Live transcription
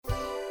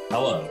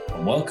Hello,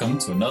 and welcome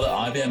to another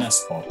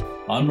IBMS pod.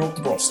 I'm Rob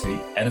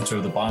Dabrowski, editor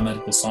of the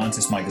Biomedical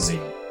Scientist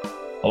magazine.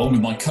 Along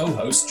with my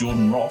co-host,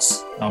 Jordan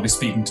Ross, I'll be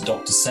speaking to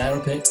Dr.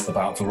 Sarah Pitt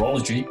about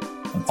virology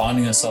and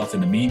finding herself in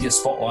the media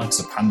spotlight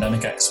as a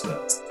pandemic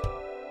expert.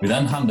 We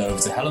then hand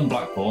over to Helen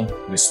Blackburn,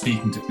 who is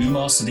speaking to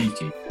Umar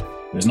Siddiqui,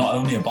 who is not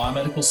only a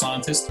biomedical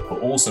scientist,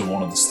 but also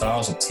one of the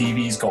stars of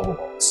TV's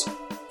Gogglebox.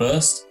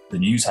 First, the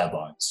news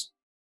headlines.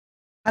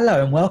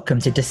 Hello and welcome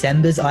to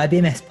December's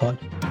IBMS pod.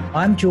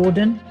 I'm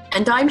Jordan.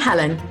 And I'm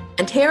Helen,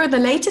 and here are the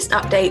latest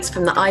updates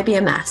from the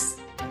IBMS.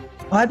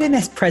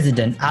 IBMS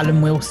President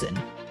Alan Wilson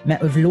met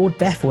with Lord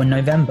Bethell in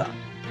November,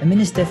 the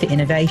Minister for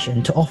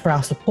Innovation, to offer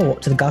our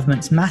support to the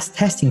government's mass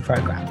testing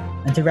programme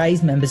and to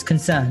raise members'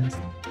 concerns.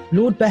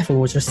 Lord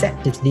Bethell was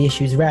receptive to the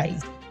issues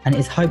raised, and it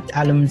is hoped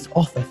Alan's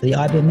offer for the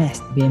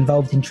IBMS to be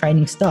involved in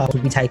training staff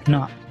will be taken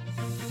up.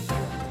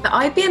 The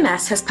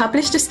IBMS has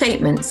published a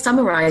statement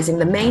summarising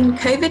the main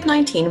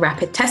COVID-19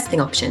 rapid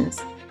testing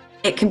options.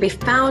 It can be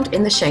found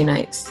in the show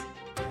notes.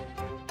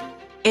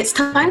 It's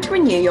time to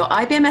renew your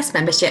IBMS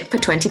membership for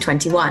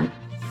 2021.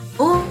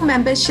 All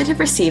members should have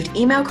received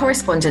email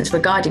correspondence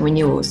regarding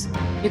renewals.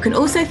 You can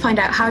also find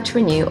out how to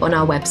renew on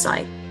our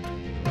website.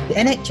 The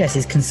NHS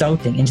is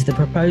consulting into the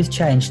proposed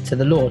change to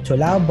the law to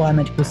allow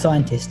biomedical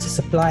scientists to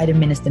supply and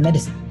administer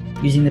medicine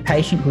using the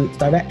patient group's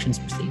directions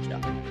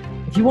procedure.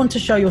 If you want to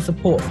show your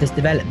support for this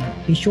development,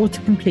 be sure to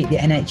complete the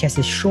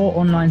NHS's short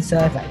online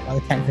survey by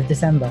the 10th of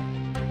December.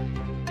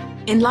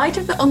 In light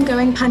of the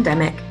ongoing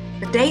pandemic,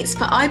 the dates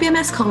for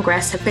IBMS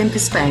Congress have been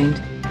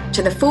postponed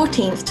to the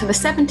 14th to the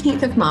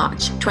 17th of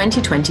March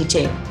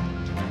 2022.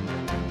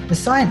 The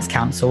Science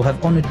Council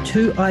have honoured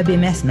 2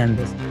 IBMS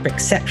members for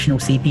exceptional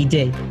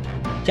CPD.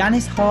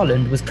 Janice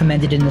Harland was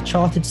commended in the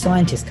Chartered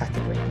Scientist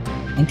category,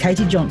 and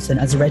Katie Johnson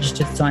as a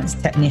Registered Science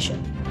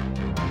Technician.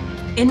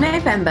 In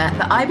November,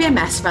 the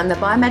IBMS ran the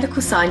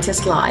Biomedical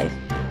Scientist Live,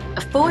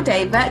 a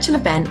 4-day virtual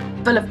event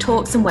full of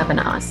talks and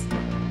webinars.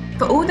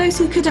 For all those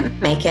who couldn't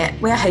make it,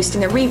 we are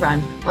hosting a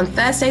rerun on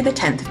Thursday the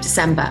 10th of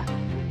December.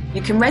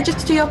 You can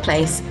register your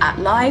place at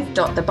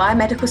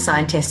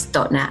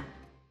live.thebiomedicalscientist.net.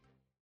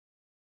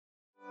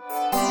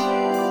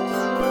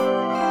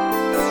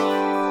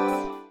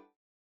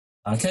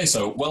 Okay,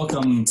 so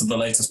welcome to the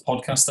latest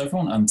podcast,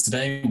 everyone. And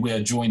today we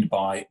are joined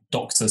by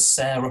Dr.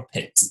 Sarah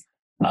Pitt.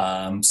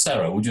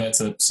 Sarah, would you like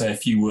to say a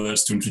few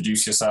words to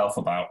introduce yourself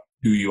about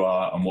who you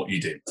are and what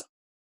you do?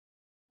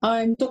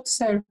 I'm Dr.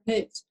 Sarah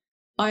Pitt.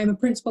 I'm a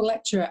principal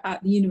lecturer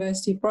at the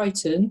University of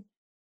Brighton,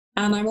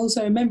 and I'm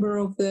also a member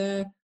of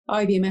the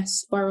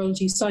IBMS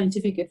Virology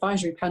Scientific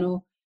Advisory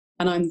Panel,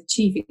 and I'm the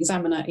Chief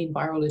Examiner in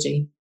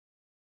Virology.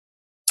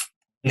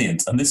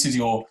 Brilliant. And this is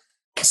your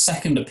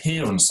second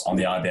appearance on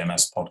the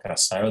IBMS podcast,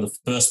 Sarah, the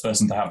first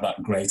person to have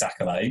that great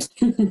accolade.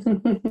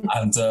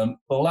 And the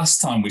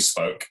last time we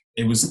spoke,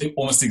 it was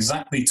almost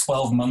exactly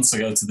 12 months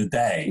ago to the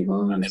day,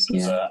 and it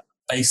was a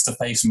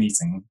face-to-face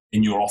meeting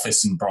in your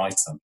office in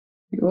Brighton.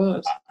 It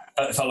was.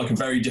 It felt like a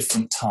very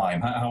different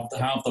time. How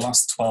have the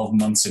last 12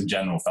 months in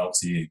general felt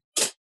to you?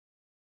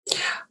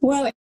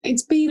 Well,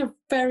 it's been a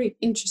very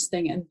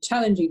interesting and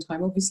challenging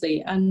time,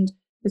 obviously. And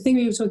the thing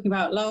we were talking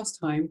about last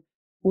time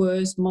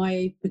was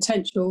my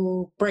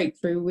potential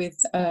breakthrough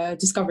with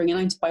discovering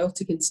an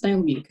antibiotic in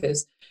snail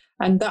mucus.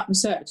 And that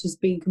research has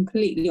been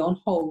completely on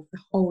hold the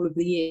whole of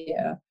the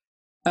year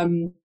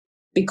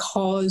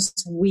because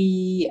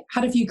we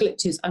had a few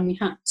glitches and we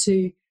had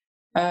to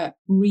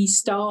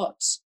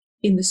restart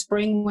in the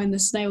spring when the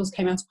snails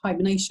came out of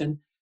hibernation.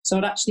 So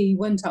I'd actually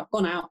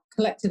gone out,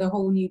 collected a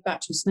whole new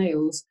batch of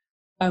snails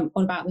on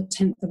about the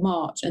 10th of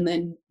March. And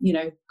then,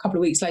 a couple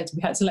of weeks later,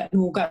 we had to let them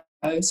all go.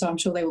 So I'm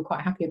sure they were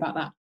quite happy about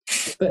that.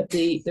 But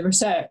the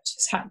research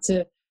had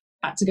to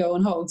go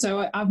on hold.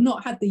 So I've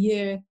not had the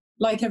year,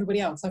 like everybody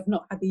else, I've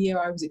not had the year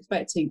I was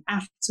expecting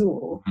at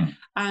all.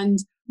 And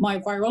my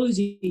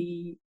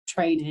virology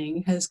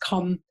training has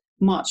come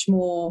much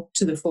more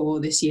to the fore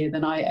this year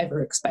than I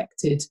ever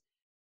expected.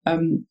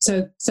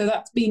 So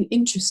that's been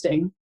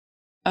interesting,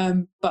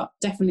 but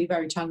definitely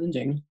very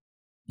challenging.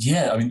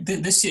 Yeah, I mean,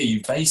 this year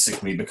you've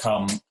basically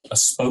become a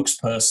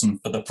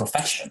spokesperson for the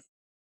profession.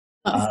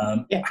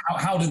 Yeah.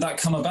 How did that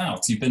come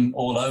about? You've been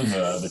all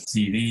over the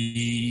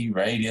TV,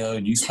 radio,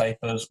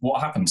 newspapers.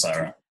 What happened,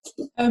 Sarah?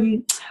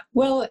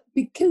 Well,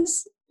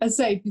 because, as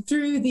I say,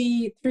 through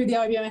the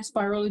IBMS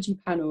Virology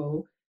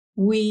panel,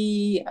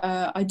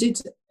 I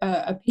did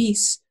a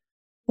piece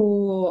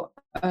for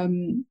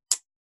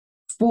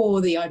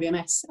the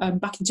IBMS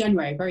back in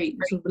January, very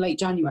sort of late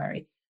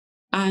January,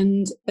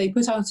 and they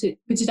put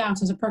it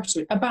out as a press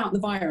release about the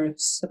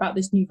virus, about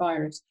this new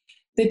virus.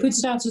 They put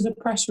it out as a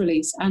press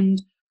release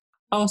and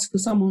asked for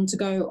someone to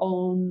go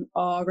on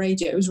our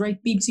radio. It was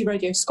BBC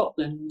Radio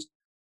Scotland,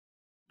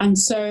 and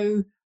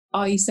so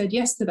I said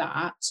yes to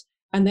that.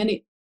 And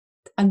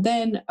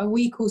then a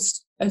week or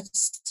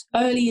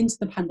early into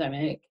the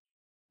pandemic,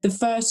 the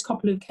first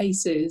couple of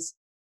cases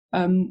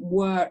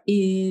were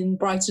in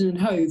Brighton and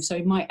Hove, so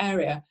in my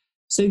area.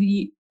 So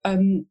the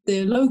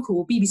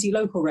local BBC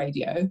local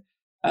radio,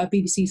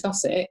 BBC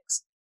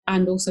Sussex,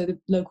 and also the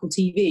local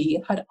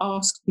TV had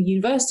asked the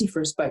university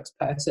for a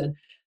spokesperson.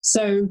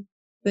 So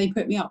they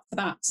put me up for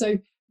that. So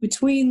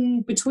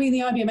between the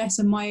IBMS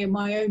and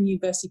my own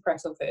university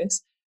press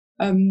office,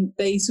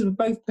 they sort of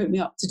both put me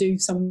up to do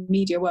some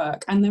media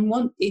work. And then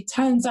it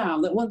turns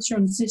out that once you're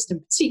on the system,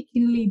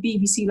 particularly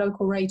BBC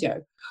local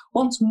radio,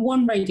 once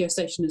one radio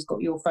station has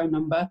got your phone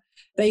number,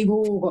 they've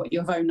all got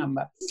your phone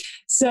number.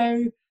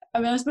 So, I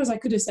mean, I suppose I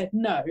could have said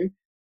no,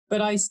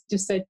 but I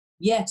just said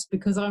yes,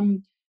 because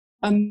I'm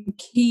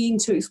keen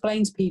to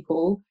explain to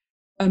people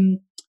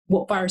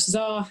what viruses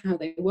are, how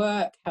they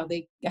work,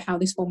 how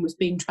this one was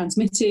being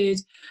transmitted,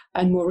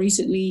 and more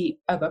recently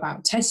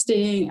about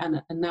testing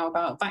and now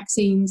about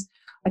vaccines.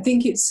 I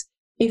think it's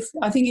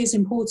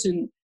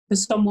important for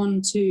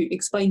someone to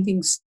explain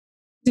things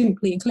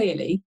simply and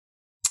clearly.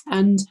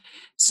 And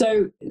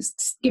so,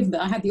 given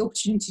that I had the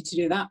opportunity to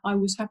do that, I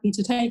was happy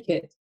to take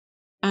it,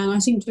 and I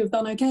seem to have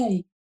done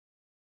okay.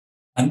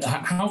 And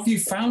how have you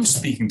found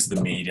speaking to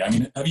the media? I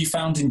mean, have you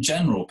found in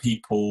general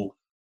people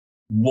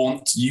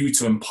want you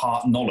to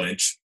impart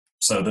knowledge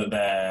so that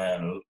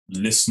their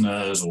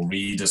listeners or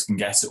readers can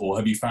get it? Or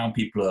have you found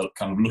people are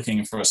kind of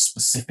looking for a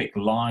specific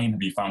line?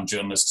 Have you found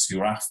journalists who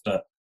are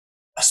after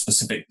a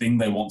specific thing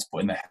they want to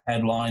put in the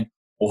headline?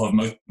 Or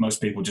have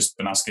most people just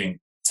been asking,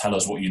 tell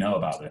us what you know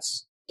about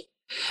this?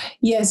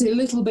 Yes, a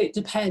little bit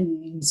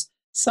depends.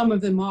 Some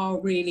of them are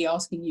really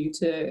asking you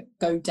to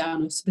go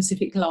down a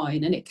specific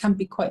line, and it can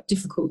be quite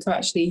difficult to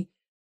actually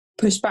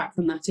push back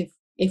from that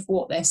if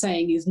what they're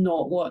saying is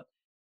not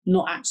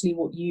actually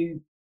what you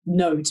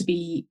know to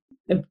be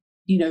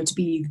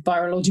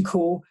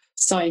virological,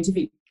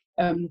 scientific,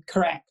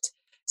 correct.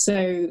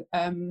 So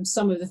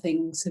some of the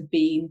things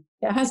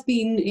it has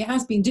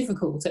been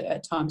difficult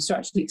at times to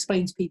actually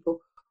explain to people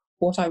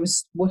what I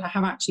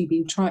have actually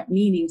been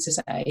meaning to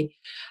say.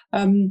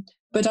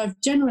 But I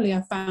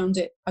found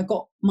I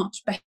got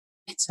much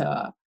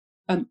better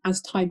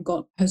as time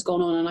has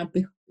gone on, and I've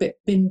been a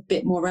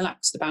bit more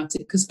relaxed about it.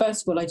 Because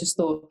first of all, I just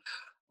thought,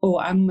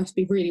 I must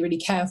be really, really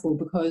careful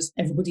because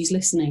everybody's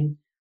listening.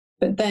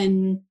 But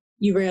then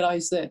you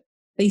realise that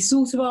they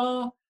sort of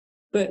are,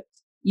 but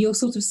you're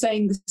sort of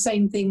saying the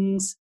same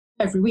things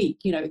every week.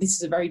 You know, this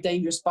is a very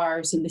dangerous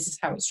virus and this is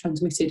how it's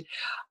transmitted.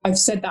 I've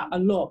said that a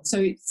lot. So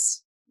it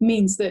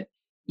means that,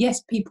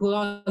 yes, people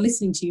are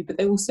listening to you, but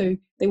they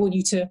want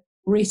you to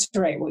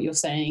reiterate what you're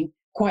saying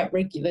quite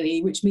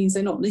regularly, which means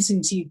they're not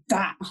listening to you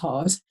that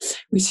hard,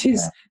 which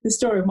is the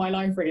story of my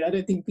life, really. I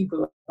don't think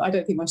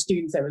my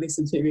students ever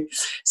listen to me.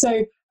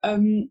 So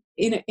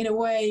in a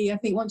way, I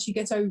think once you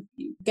get over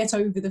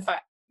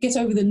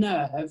the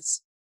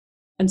nerves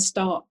and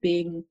start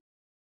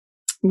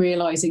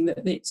realizing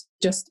that it's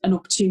just an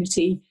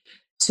opportunity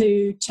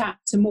to chat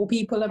to more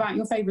people about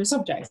your favourite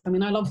subjects. I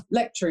mean, I love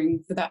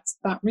lecturing for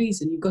that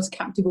reason. You've got a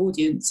captive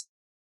audience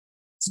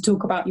to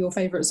talk about your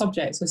favourite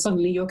subject. So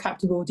suddenly your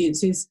captive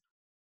audience is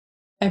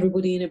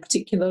everybody in a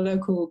particular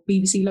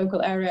BBC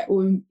local area,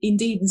 or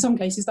indeed in some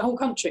cases the whole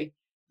country,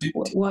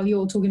 while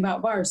you're talking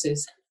about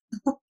viruses.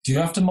 Do you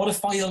have to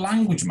modify your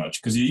language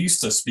much? Because you're used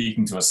to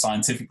speaking to a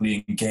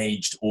scientifically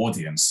engaged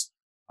audience.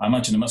 I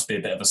imagine it must be a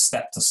bit of a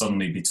step to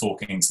suddenly be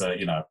talking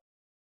to,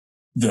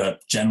 the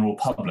general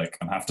public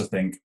and have to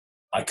think,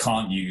 I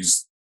can't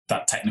use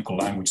that technical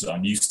language that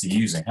I'm used to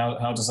using.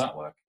 How does that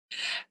work?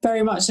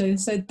 Very much so.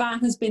 So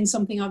that has been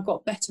something I've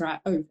got better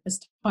at as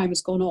time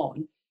has gone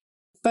on.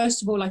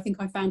 First of all, I think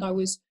I found I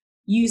was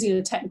using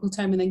a technical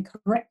term and then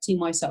correcting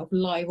myself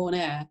live on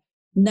air.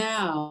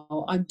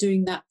 Now I'm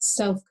doing that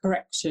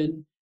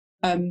self-correction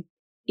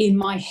in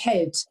my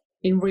head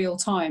in real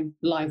time,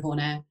 live on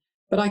air.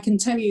 But I can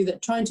tell you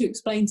that trying to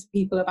explain to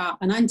people about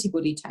an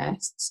antibody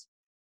test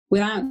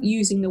without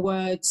using the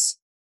words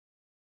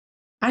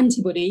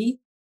antibody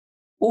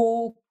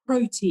or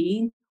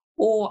protein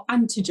or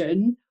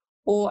antigen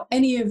or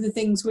any of the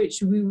things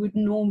which we would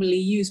normally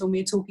use when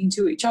we're talking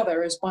to each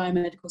other as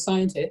biomedical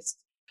scientists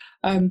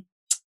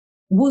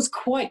was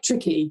quite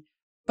tricky.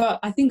 But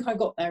I think I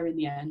got there in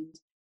the end.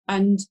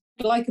 And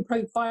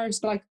virus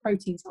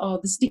glycoproteins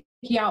are the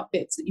sticky out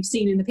bits that you've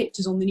seen in the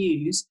pictures on the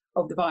news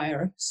of the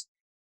virus.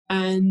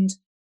 And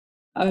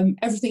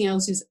everything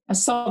else is a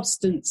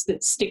substance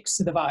that sticks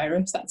to the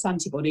virus, that's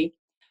antibody,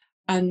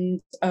 and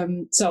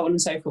so on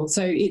and so forth.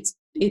 So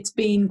it's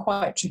been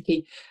quite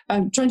tricky.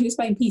 Trying to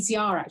explain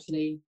PCR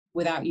actually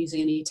without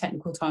using any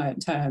technical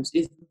terms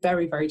is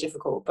very, very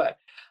difficult. But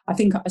I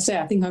think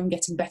I'm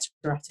getting better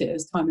at it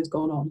as time has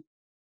gone on.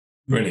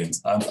 Brilliant.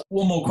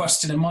 One more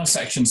question in my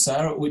section,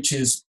 Sarah, which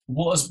is,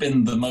 what has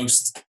been the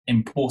most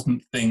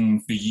important thing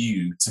for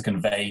you to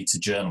convey to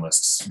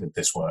journalists with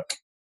this work?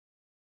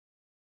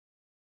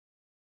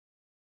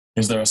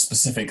 Is there a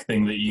specific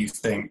thing that you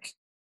think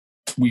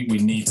we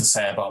need to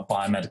say about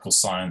biomedical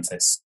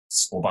scientists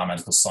or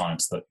biomedical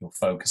science that your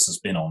focus has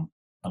been on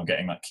and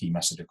getting that key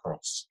message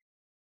across?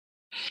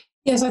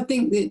 Yes, I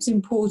think it's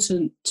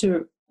important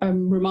to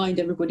remind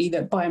everybody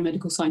that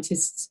biomedical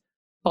scientists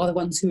are the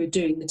ones who are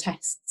doing the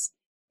tests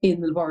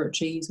in the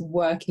laboratories,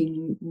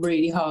 working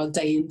really hard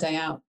day in, day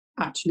out,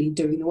 actually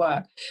doing the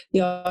work.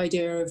 The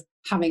idea of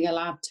having a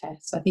lab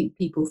test. I think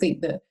people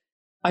think that,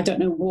 I don't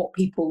know what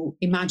people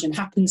imagine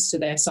happens to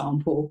their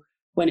sample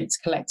when it's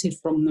collected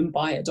from them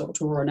by a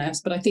doctor or a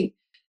nurse. But I think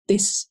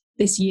this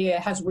year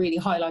has really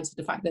highlighted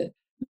the fact that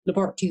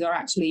laboratories are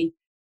actually,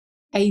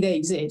 A, they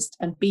exist,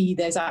 and B,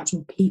 there's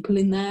actual people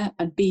in there,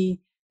 and B,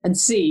 and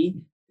C,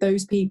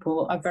 those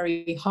people are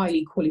very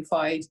highly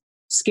qualified,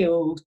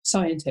 skilled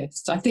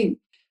scientists. I think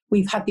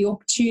we've had the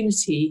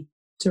opportunity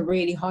to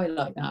really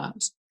highlight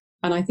that.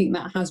 And I think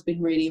that has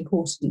been really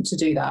important to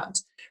do that.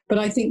 But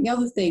I think the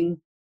other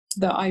thing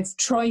that I've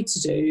tried to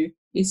do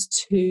is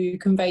to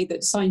convey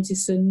that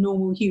scientists are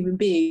normal human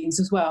beings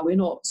as well. We're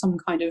not some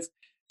kind of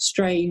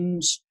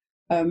strange,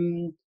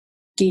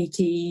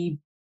 geeky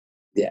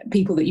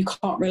people that you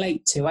can't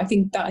relate to. I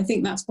think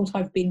that's what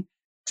I've been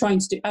trying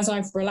to do. As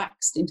I've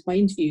relaxed into my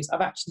interviews,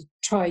 I've actually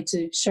tried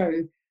to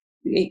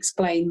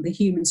explain the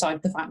human side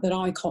of the fact that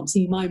I can't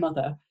see my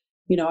mother.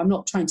 You know, I'm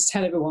not trying to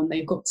tell everyone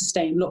they've got to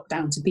stay in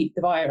lockdown to beat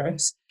the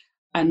virus.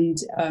 And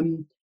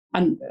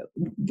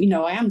you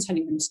know, I am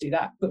telling them to do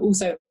that, but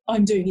also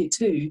I'm doing it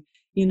too.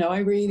 You know, I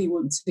really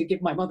want to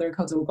give my mother a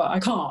cuddle, but I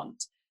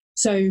can't.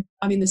 So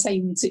I'm in the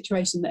same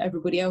situation that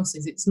everybody else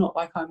is. It's not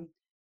like I'm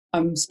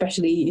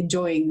especially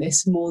enjoying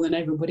this more than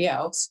everybody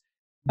else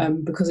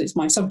because it's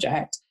my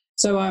subject.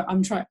 So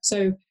I'm trying.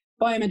 So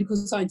biomedical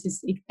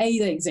scientists, A,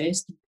 they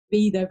exist,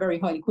 B, they're very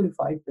highly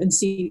qualified, and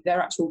C,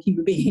 they're actual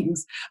human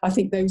beings. I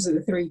think those are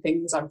the three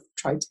things I've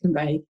tried to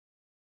convey.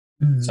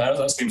 So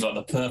that seems like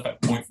the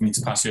perfect point for me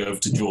to pass you over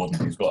to Jordan,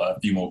 who's got a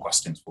few more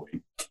questions for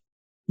you.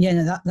 Yeah,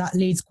 no, that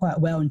leads quite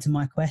well into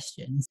my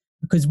questions,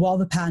 because while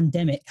the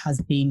pandemic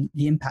the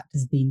impact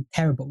has been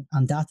terrible,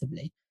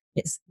 undoubtedly,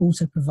 it's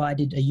also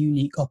provided a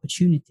unique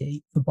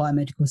opportunity for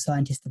biomedical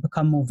scientists to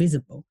become more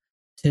visible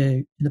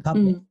to the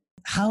public.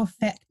 How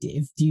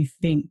effective do you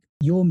think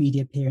your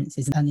media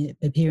appearances and the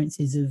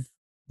appearances of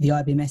the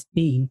IBMS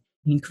been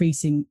in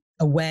increasing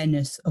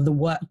awareness of the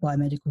work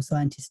biomedical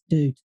scientists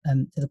do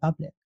to the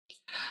public?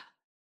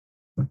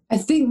 I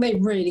think they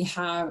really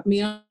have. I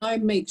mean, I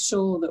make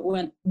sure that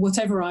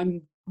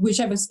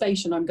whichever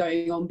station I'm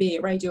going on, be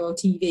it radio or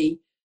TV,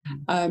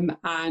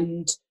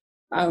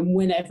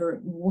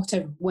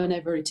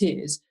 whenever it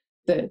is,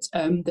 that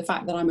the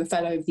fact that I'm a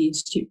fellow of the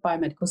Institute of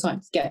Biomedical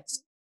Science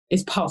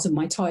is part of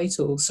my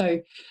title.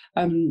 So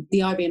the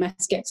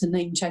IBMS gets a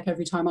name check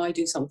every time I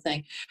do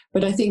something.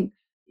 But I think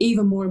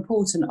even more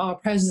important, our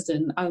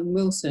president, Alan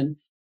Wilson,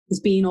 has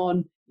been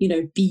on, you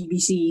know,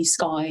 BBC,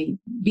 Sky,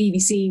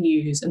 BBC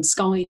News and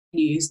Sky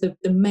News, the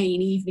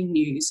main evening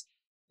news,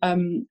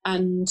 and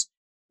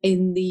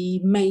in the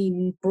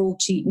main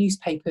broadsheet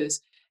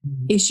newspapers,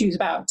 issues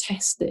about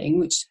testing,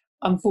 which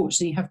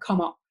unfortunately have come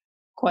up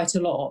quite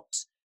a lot.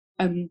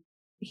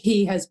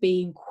 He has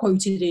been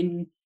quoted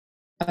in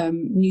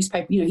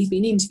newspaper, you know, he's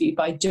been interviewed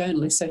by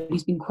journalists, so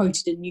he's been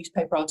quoted in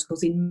newspaper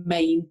articles in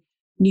main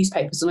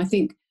newspapers. And I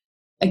think,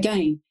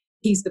 again,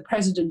 he's the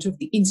president of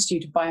the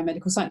Institute of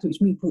Biomedical Science,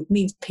 which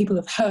means people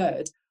have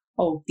heard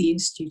of the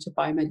Institute of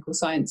Biomedical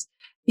Science.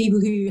 People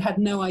who had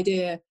no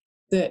idea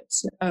that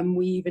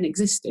we even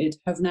existed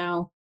have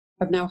now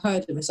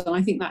heard of us, and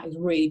I think that is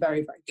really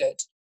very, very good.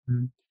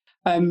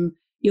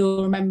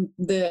 You'll remember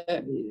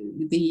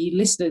the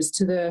listeners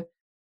to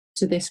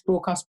this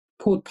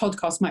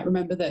podcast might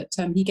remember that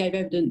Alan gave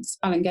evidence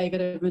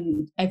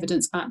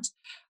at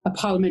a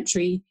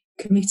parliamentary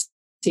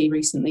committee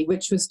recently,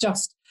 which was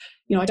just,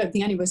 you know, I don't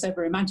think any of us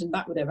ever imagined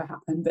that would ever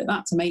happen, but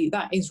that's amazing.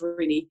 That is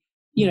really,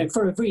 you know,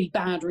 for a really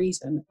bad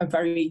reason, a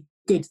very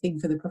good thing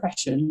for the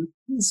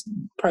profession's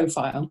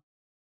profile.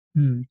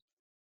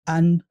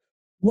 And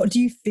what do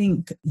you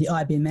think the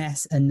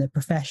IBMS and the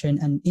profession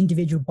and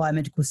individual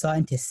biomedical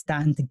scientists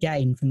stand to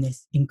gain from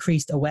this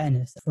increased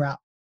awareness throughout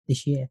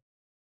this year?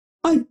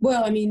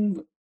 Well, I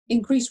mean,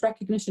 increased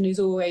recognition is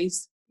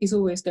always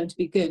going to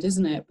be good,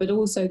 isn't it? But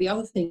also the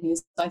other thing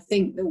is, I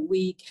think that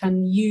we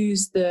can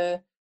use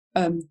the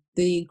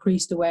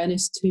increased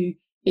awareness to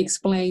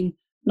explain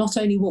not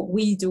only what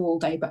we do all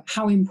day, but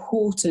how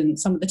important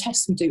some of the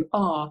tests we do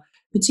are,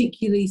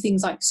 particularly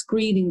things like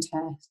screening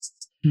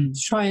tests, to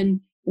try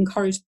and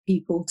encourage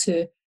people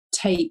to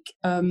take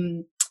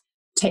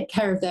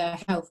care of their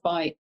health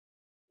by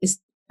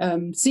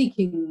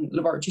seeking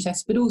laboratory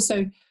tests. But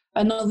also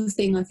another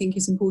thing I think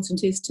is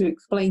important is to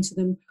explain to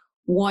them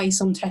why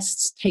some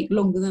tests take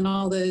longer than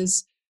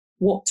others,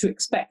 what to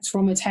expect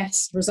from a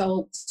test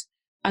result,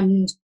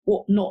 and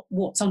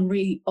what's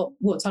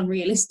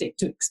unrealistic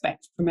to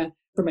expect from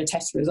a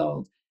test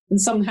result,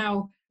 and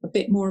somehow a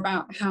bit more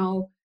about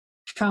how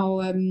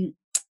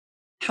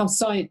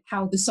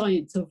the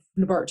science of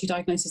laboratory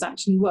diagnosis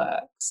actually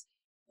works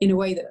in a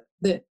way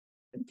that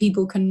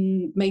people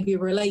can maybe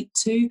relate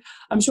to.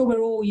 I'm sure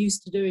we're all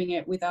used to doing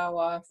it with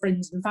our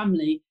friends and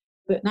family,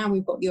 but now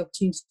we've got the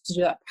opportunity to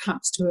do that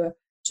perhaps to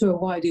a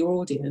wider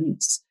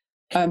audience.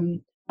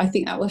 I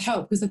think that will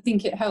help, because I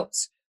think it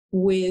helps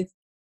with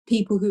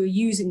people who are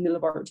using the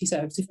laboratory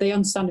service. If they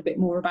understand a bit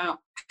more about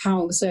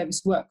how the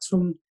service works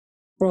from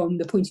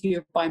the point of view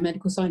of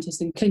biomedical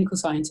scientists and clinical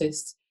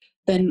scientists,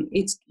 then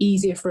it's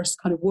easier for us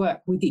to kind of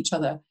work with each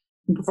other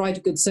and provide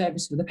a good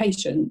service for the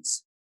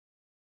patients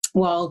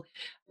while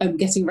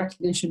getting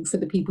recognition for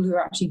the people who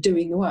are actually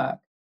doing the work.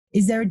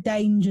 Is there a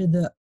danger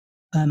that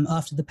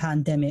after the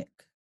pandemic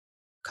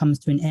comes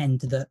to an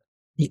end, that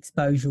the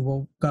exposure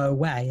will go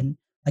away? And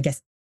I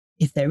guess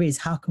if there is,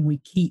 how can we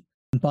keep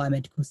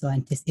biomedical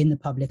scientists in the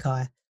public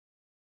eye?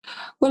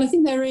 Well, I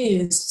think there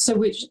is.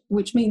 So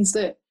which means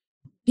that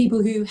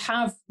people who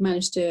have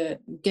managed to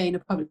gain a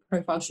public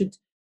profile should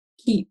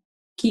keep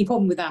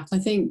on with that. I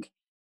think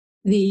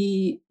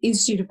the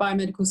Institute of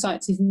Biomedical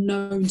Science is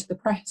known to the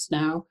press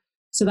now.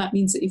 So that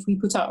means that if we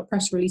put out a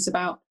press release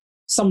about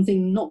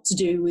something not to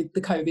do with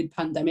the COVID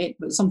pandemic,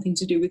 but something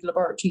to do with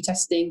laboratory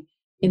testing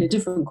in a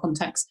different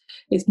context,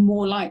 it's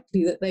more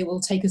likely that they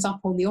will take us up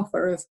on the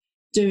offer of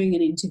doing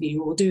an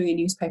interview or doing a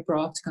newspaper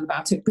article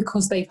about it,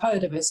 because they've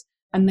heard of us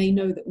and they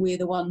know that we're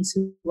the ones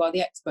who are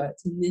the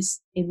experts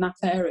in that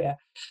area.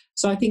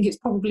 So I think it's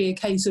probably a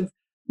case of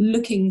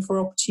looking for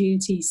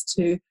opportunities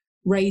to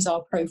raise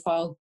our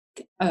profile,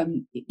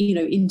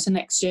 into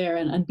next year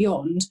and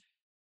beyond.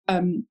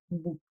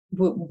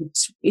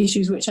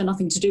 Issues which are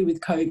nothing to do with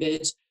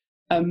COVID,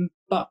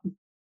 but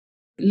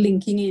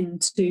linking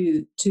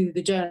into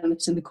the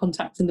journalists and the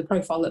contacts and the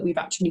profile that we've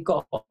actually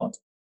got,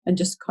 and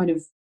just kind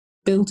of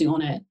building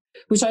on it,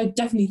 which I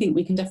definitely think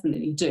we can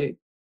definitely do.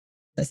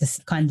 That's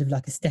a kind of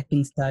like a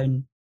stepping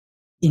stone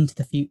into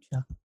the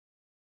future.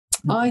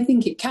 I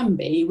think it can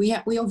be. We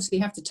obviously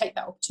have to take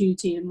that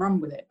opportunity and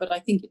run with it, but I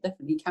think it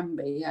definitely can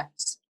be,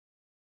 yes.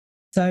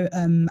 So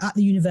at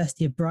the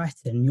University of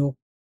Brighton,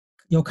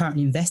 you're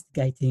currently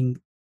investigating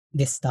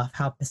this stuff,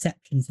 how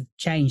perceptions have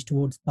changed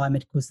towards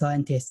biomedical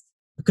scientists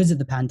because of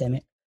the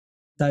pandemic.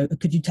 So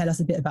could you tell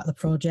us a bit about the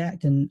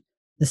project and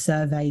the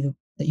survey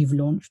that you've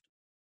launched?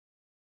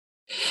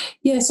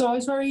 Yeah, so I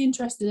was very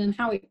interested in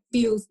how it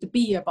feels to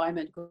be a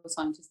biomedical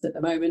scientist at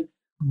the moment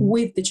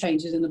with the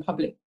changes in the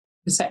public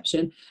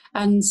perception.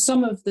 And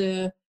some of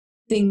the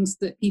things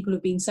that people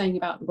have been saying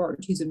about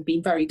laboratories have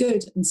been very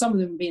good, and some of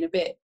them have been a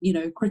bit,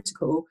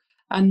 critical.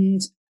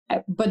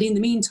 But in the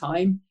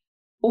meantime,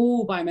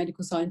 all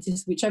biomedical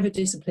scientists, whichever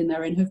discipline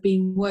they're in, have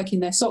been working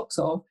their socks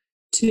off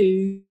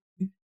to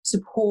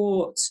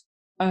support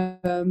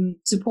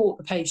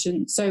the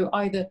patient. So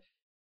either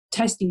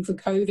testing for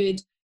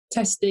COVID,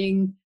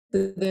 testing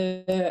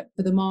the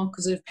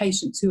markers of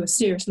patients who are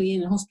seriously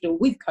in a hospital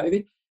with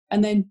COVID,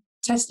 and then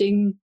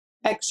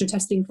extra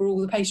testing for all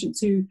the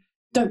patients who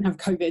don't have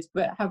COVID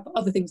but have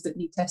other things that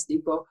need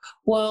testing for,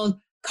 while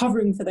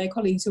covering for their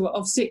colleagues who are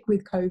off sick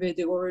with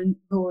COVID or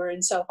who are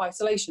in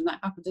self-isolation.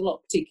 That happened a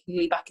lot,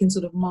 particularly back in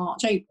sort of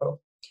March,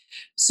 April.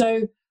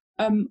 So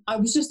I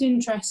was just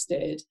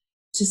interested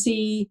to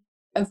see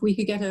if we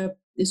could get a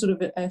sort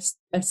of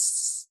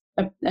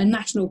a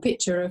national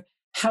picture of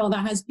how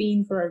that has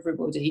been for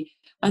everybody.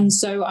 And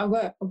so I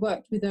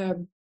worked with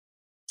a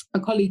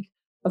colleague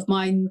of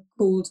mine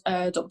called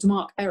Dr.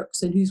 Mark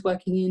Erickson, who's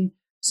working in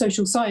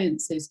social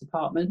sciences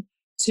department,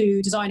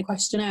 to design a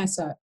questionnaire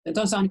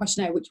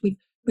which we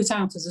put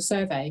out as a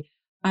survey.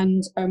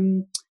 And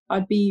it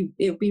would be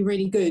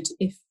really good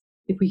if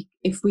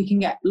we can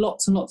get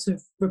lots and lots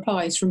of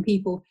replies from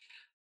people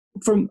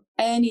from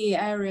any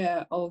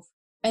area of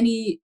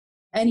any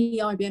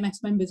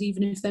IBMS members,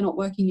 even if they're not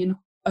working in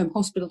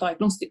hospital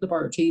diagnostic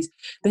laboratories.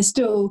 They're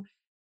still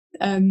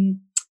IBMS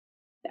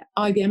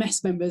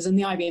members, and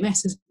the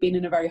IBMS has been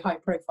in a very high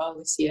profile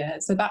this year.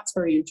 So that's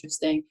very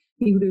interesting.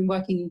 People who've been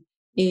working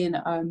in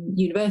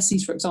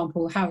universities, for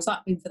example, how's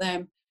that been for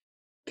them?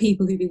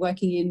 People who've been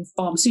working in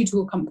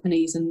pharmaceutical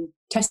companies and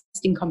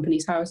testing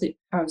companies, how has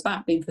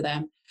that been for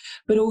them?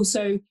 But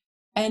also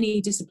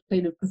any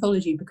discipline of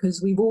pathology,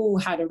 because we've all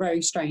had a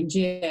very strange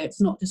year.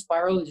 It's not just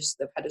virologists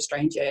that have had a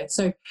strange year.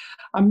 So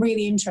I'm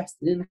really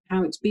interested in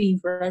how it's been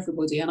for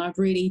everybody. And I'd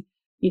really,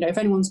 if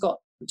anyone's got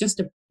just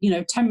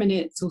 10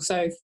 minutes or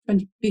so,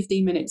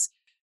 15 minutes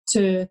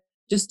to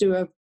just do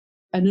an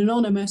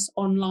anonymous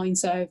online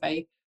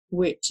survey,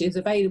 which is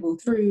available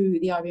through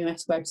the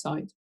IBMS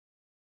website,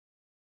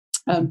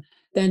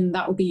 then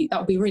that would be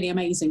really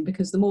amazing,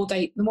 because the more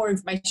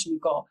information we've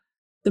got,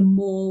 the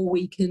more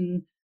we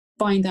can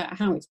find out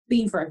how it's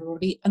been for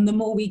everybody, and the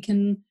more we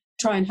can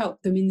try and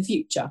help them in the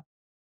future.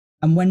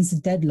 And when's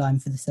the deadline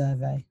for the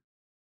survey?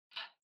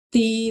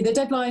 The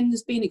deadline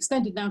has been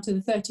extended now to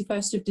the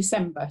 31st of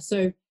December.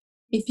 So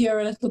if you're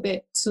a little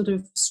bit sort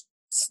of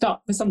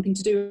stuck for something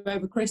to do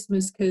over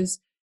Christmas because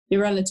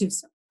your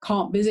relatives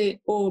can't visit,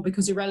 or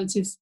because your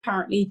relatives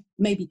apparently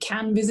maybe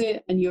can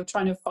visit and you're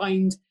trying to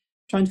find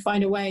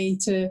a way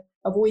to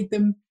avoid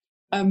them,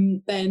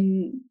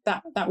 then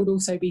that would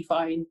also be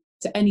fine,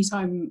 to any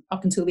time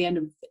up until the end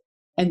of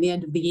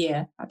the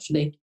year,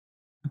 actually.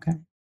 Okay.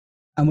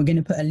 And we're going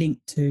to put a link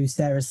to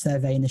Sarah's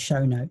survey in the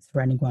show notes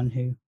for anyone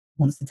who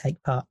wants to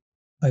take part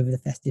over the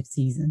festive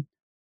season.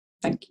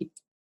 Thank you.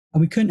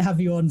 And we couldn't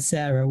have you on,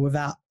 Sarah,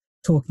 without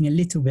talking a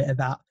little bit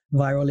about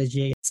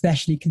virology,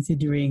 especially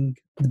considering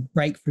the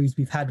breakthroughs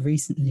we've had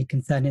recently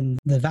concerning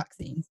the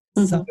vaccines.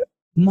 Mm-hmm. So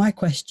my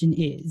question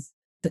is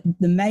that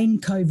the main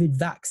COVID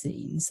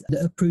vaccines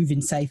that are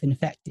proven safe and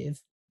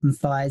effective from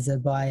Pfizer,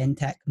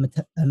 BioNTech,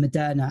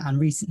 Moderna, and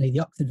recently the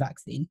Oxford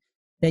vaccine,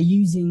 they're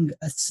using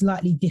a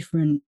slightly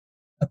different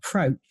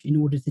approach in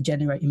order to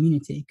generate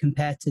immunity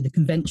compared to the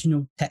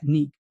conventional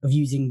technique of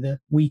using the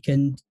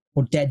weakened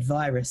or dead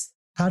virus.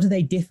 How do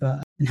they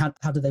differ, and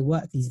how do they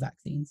work, these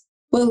vaccines?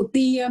 Well,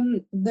 the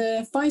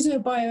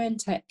Pfizer,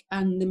 BioNTech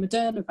and the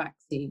Moderna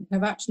vaccine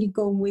have actually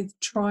gone with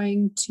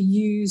trying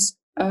to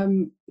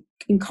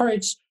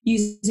encourage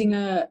using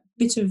a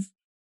bit of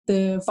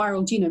the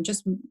viral genome,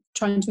 just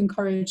trying to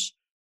encourage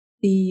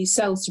the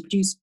cells to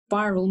produce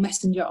viral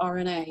messenger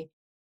RNA,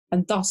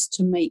 and thus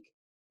to make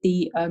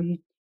the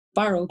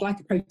viral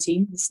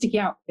glycoprotein, the sticky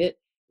out bit,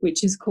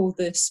 which is called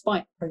the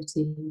spike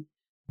protein.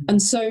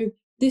 And so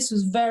this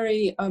was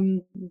very,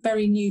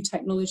 very new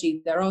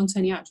technology. There aren't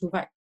any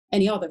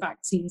other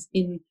vaccines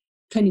in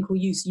clinical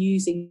use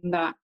using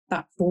that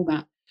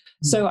format.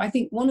 So I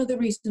think one of the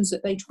reasons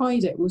that they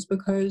tried it was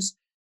because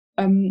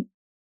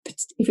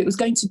if it was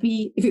going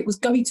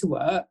to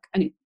work,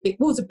 and it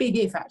was a big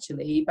if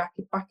actually back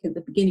at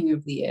the beginning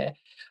of the year,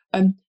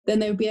 then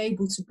they would be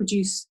able to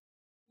produce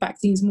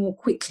vaccines more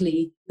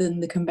quickly than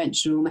the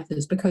conventional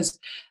methods. Because,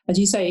 as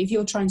you say, if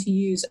you're trying to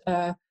use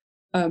a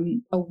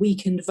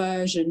weakened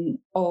version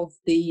of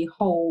the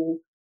whole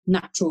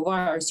natural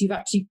virus, you've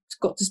actually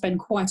got to spend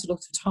quite a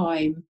lot of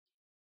time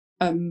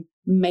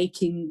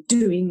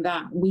doing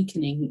that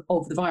weakening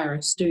of the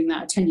virus, doing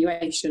that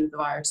attenuation of the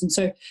virus. And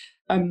so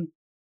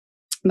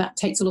that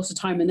takes a lot of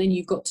time, and then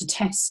you've got to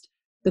test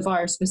the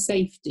virus for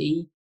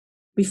safety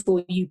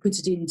before you put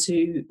it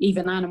into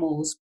even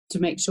animals to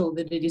make sure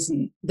that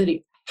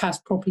it has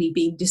properly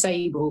been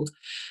disabled.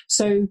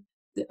 So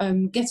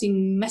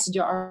getting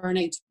messenger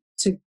RNA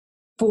to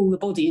fool the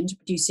body into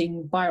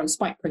producing viral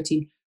spike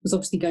protein was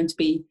obviously going to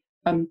be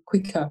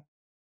quicker.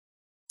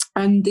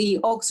 And the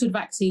Oxford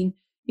vaccine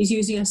is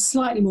using a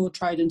slightly more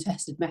tried and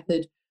tested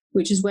method,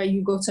 which is where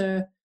you've got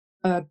a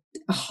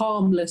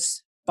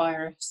harmless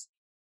virus.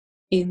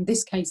 In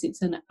this case,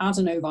 it's an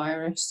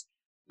adenovirus,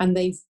 and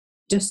they've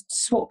just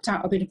swapped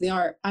out a bit of the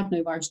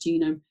adenovirus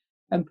genome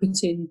and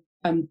put in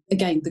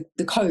again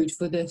the code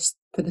for the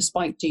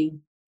spike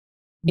gene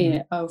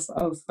of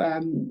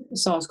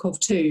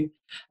SARS-CoV-2,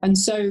 and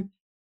so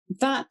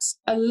that's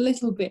a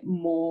little bit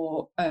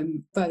more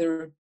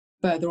further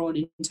on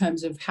in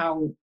terms of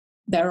how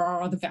there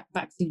are other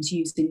vaccines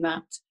using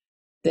that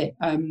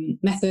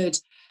method.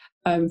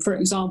 For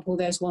example,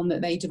 there's one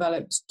that they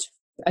developed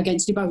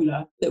against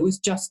Ebola that was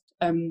just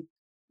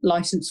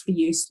licensed for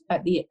use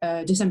at the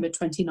December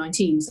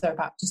 2019, so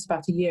just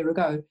about a year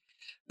ago.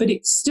 But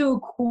it's still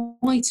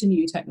quite a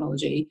new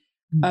technology.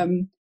 But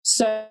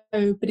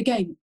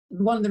again,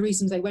 one of the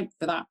reasons they went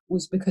for that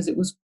was because it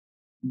was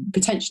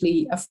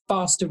potentially a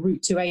faster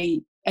route to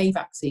a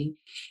vaccine.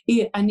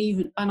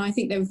 And I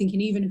think they were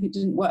thinking, even if it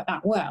didn't work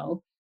that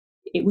well,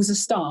 it was a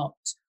start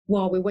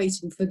while we're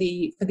waiting for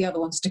the other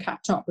ones to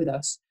catch up with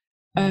us.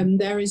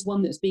 There is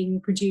one that's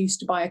being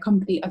produced by a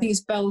company, I think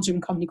it's a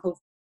Belgian company called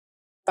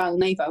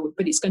Valneva,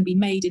 but it's going to be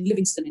made in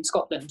Livingston in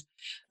Scotland,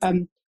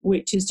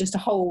 which is just a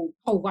whole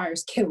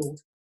virus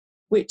killed,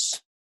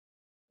 which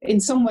in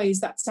some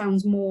ways that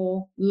sounds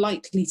more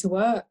likely to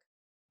work,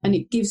 and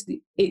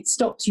it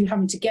stops you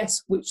having to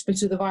guess which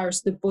bit of the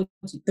virus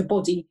the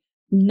body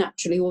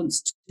naturally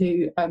wants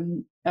to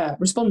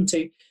respond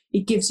to.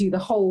 It gives you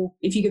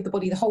if you give the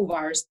body the whole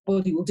virus, the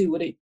body will do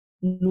what it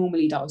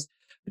normally does.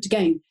 But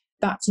again,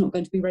 that's not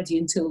going to be ready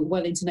until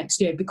well into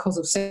next year because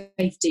of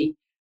safety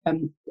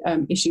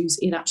issues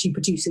in actually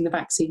producing the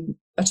vaccine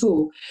at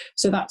all.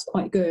 So that's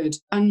quite good.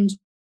 And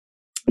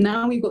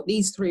now we've got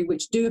these three,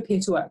 which do appear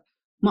to work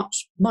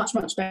much, much,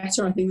 much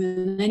better, I think,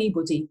 than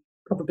anybody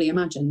probably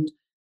imagined.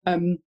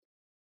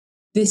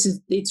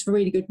 It's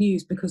really good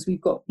news because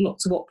we've got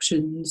lots of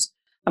options,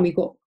 and we've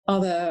got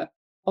other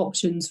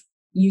options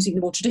using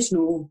the more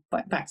traditional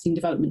vaccine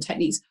development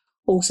techniques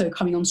also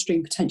coming on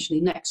stream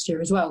potentially next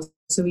year as well.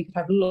 So we could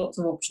have lots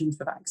of options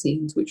for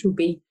vaccines, which will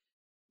be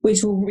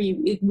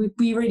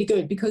really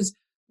good, because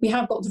we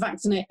have got to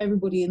vaccinate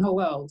everybody in the whole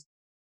world,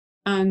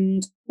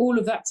 and all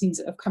of vaccines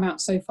that have come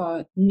out so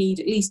far need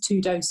at least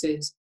 2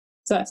 doses.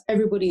 So that's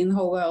everybody in the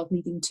whole world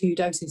needing 2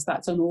 doses.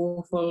 That's an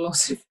awful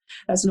lot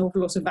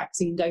of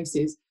vaccine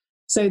doses.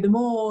 So the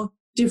more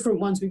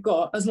different ones we've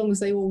got, as long as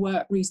they all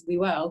work reasonably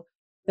well,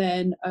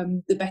 then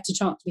the better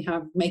chance we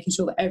have of making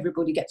sure that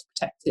everybody gets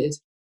protected.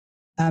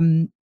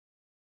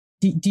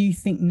 Do you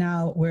think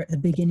now we're at the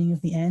beginning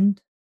of the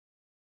end?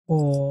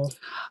 Or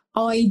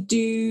I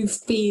do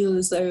feel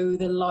as though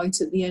the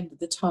light at the end of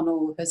the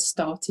tunnel has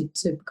started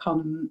to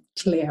become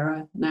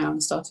clearer now.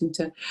 I'm starting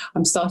to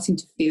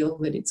feel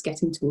that it's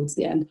getting towards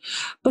the end.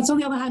 But on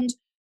the other hand,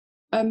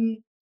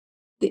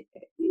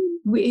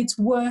 it's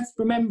worth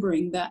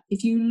remembering that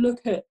if you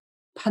look at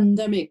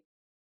pandemic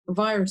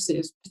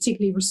viruses,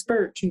 particularly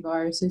respiratory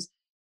viruses,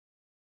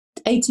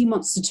 18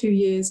 months to 2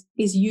 years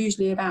is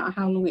usually about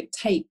how long it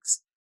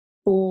takes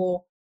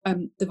for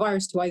the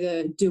virus to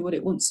either do what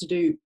it wants to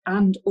do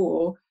and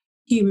or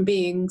human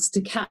beings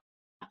to catch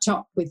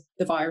up with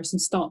the virus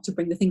and start to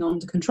bring the thing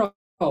under control.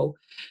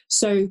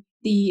 So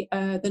the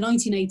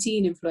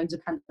 1918 influenza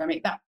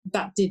pandemic,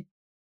 that did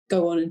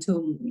go on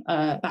until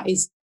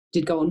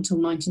did go on until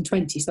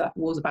 1920, so that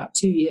was about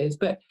 2 years.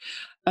 But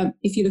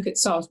if you look at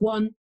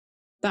SARS-1,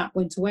 that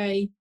went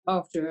away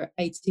after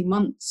 18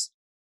 months.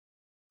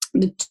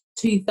 The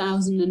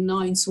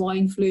 2009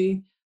 swine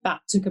flu,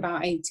 that took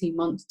about 18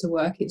 months to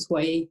work its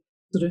way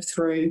sort of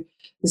through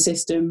the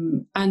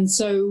system. And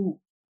so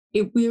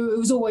it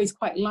was always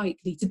quite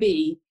likely to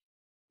be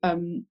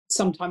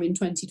sometime in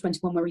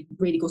 2021 where we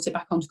really got it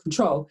back under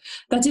control.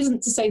 That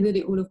isn't to say that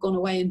it will have gone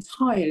away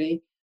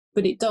entirely,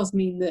 but it does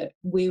mean that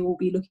we will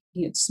be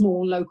looking at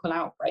small local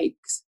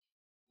outbreaks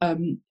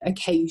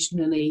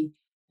occasionally,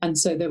 and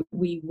so that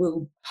we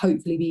will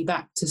hopefully be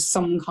back to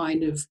some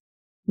kind of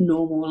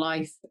normal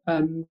life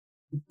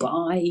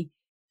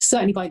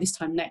certainly by this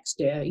time next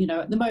year. You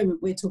know, at the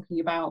moment we're talking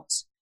about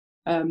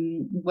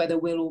whether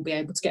we'll all be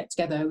able to get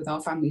together with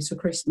our families for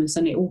Christmas,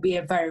 and it will be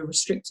a very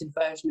restricted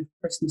version of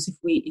Christmas if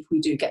we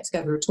do get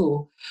together at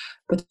all.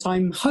 But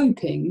I'm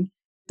hoping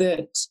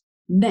that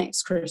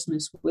next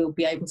Christmas everybody will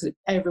be able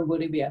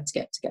to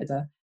get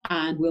together,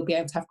 and we'll be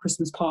able to have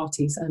Christmas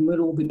parties, and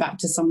we'll all be back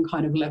to some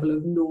kind of level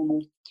of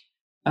normal.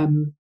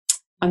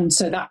 And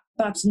so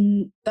that's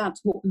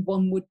what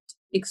one would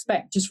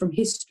expect just from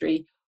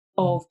history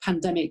of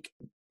pandemic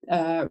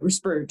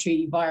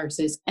respiratory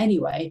viruses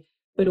anyway,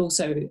 but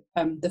also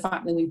the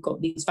fact that we've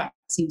got these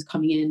vaccines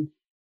coming in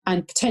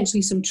and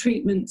potentially some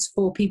treatments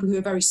for people who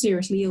are very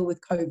seriously ill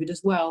with COVID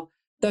as well.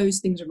 Those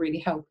things are really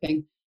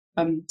helping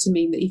to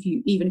mean that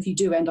even if you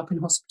do end up in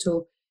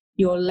hospital,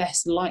 you're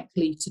less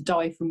likely to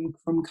die from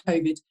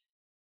COVID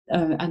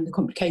and the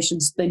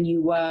complications than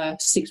you were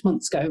 6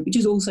 months ago, which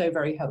is also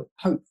very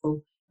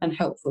hopeful and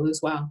helpful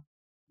as well.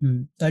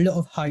 So a lot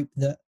of hope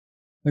that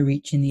we're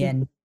reaching the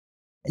end,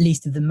 at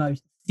least of the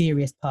most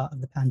serious part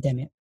of the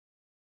pandemic.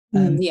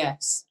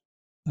 Yes.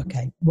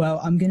 Okay.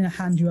 Well, I'm going to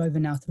hand you over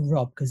now to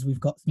Rob, because we've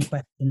got some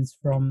questions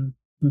from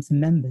some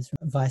members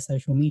via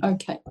social media.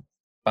 Okay.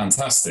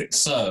 Fantastic.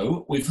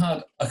 So we've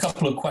had a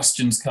couple of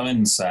questions come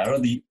in, Sarah.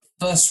 The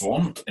first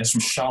one is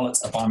from Charlotte,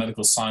 a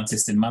biomedical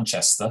scientist in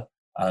Manchester.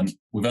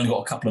 We've only got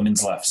a couple of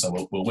minutes left,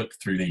 so we'll whip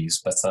through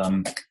these. But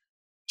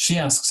she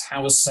asks,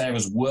 how has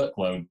Sarah's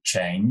workload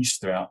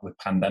changed throughout the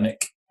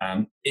pandemic?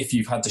 And if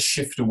you've had to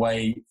shift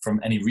away from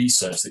any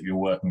research that you're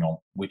working on,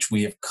 which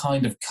we have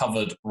kind of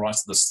covered right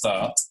at the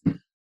start.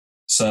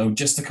 So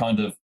just to kind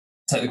of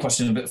take the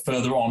question a bit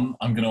further on,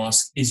 I'm going to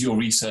ask, is your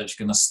research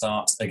going to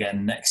start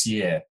again next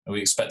year? Are we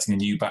expecting a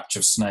new batch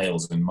of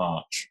snails in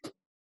March?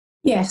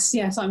 Yes,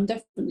 I'm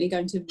definitely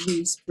going to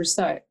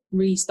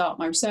restart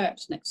my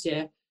research next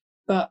year.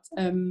 But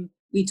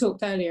we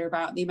talked earlier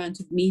about the amount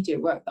of media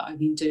work that I've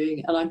been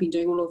doing, and I've been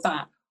doing all of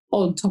that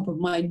on top of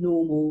my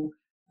normal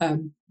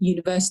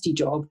university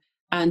job,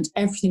 and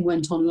everything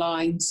went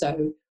online.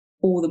 So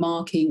all the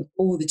marking,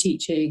 all the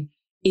teaching,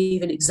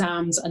 even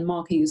exams and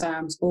marking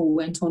exams all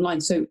went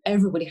online. So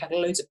everybody had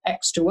loads of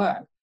extra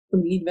work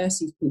from the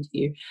university's point of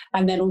view.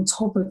 And then on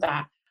top of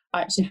that,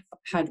 I actually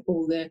had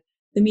all the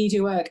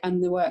media work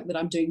and the work that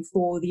I'm doing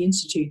for the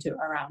Institute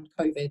around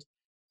COVID.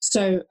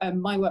 So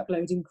my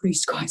workload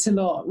increased quite a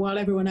lot. While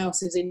everyone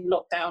else is in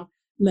lockdown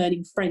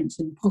learning French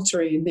and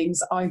pottery and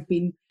things, I've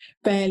been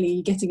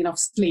barely getting enough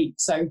sleep.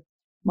 So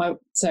I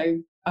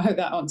hope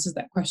that answers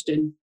that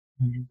question.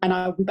 Mm-hmm. And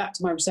I'll be back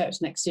to my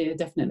research next year,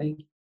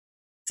 definitely.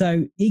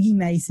 So Iggy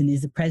Mason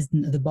is the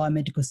president of the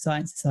Biomedical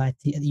Science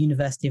Society at the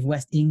University of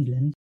West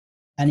England.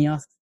 And he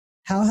asks,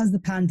 how has the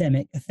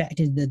pandemic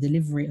affected the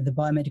delivery of the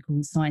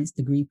biomedical science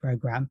degree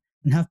programme,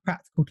 and have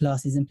practical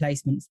classes and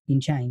placements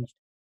been changed?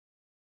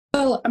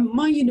 Well, at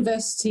my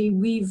university,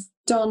 we've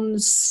done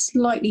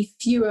slightly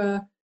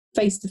fewer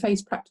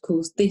face-to-face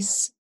practicals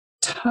this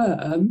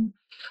term.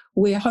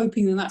 We're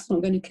hoping that that's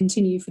not going to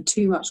continue for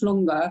too much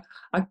longer.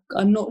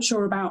 I'm not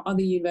sure about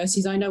other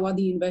universities. I know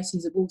other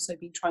universities have also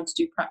been trying to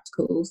do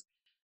practicals.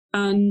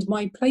 And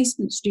my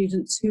placement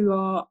students who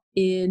are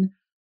in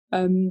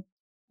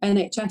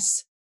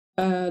NHS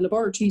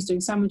laboratories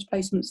doing sandwich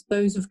placements,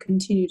 those have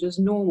continued as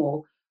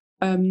normal.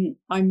 Other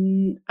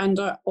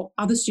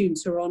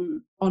students are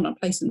on a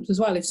placement as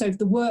well. If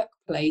the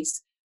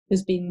workplace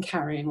has been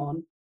carrying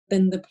on,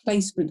 then the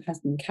placement has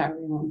been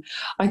carrying on.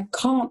 I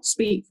can't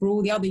speak for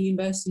all the other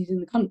universities in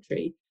the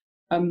country,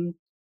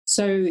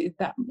 so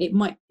that it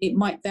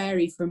might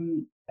vary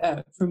from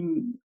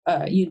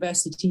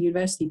university to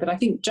university. But I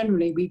think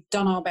generally we've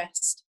done our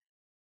best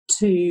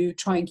to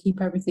try and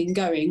keep everything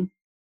going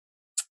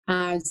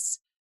as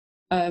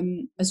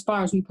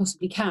far as we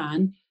possibly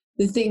can.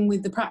 The thing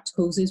with the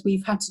practicals is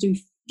we've had to do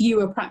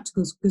fewer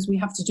practicals because we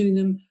have to do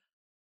them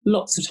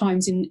lots of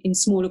times in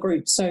smaller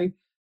groups. So,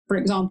 for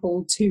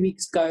example, 2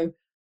 weeks ago,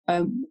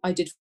 I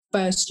did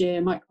first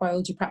year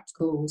microbiology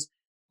practicals,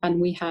 and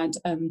we had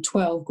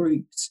 12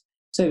 groups,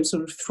 so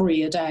sort of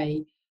 3 a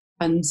day,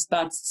 and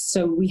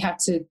we had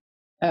to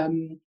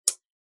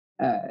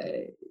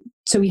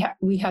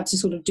we had to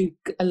sort of do.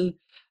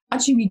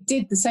 Actually, we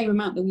did the same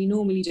amount that we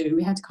normally do.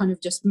 We had to kind of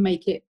just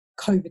make it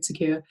COVID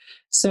secure.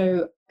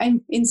 So,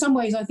 and in some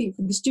ways, I think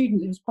for the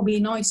students, it was probably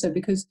nicer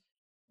because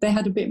they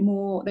had a bit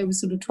more, there were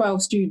sort of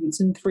 12 students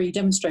and 3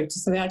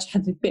 demonstrators, so they actually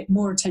had a bit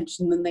more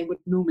attention than they would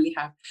normally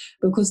have,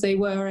 because they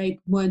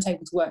weren't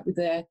able to work with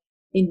their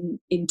in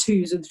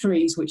 2s and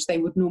 3s, which they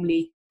would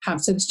normally have.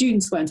 So the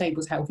students weren't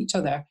able to help each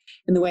other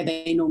in the way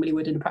they normally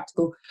would in a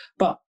practical,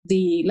 but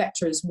the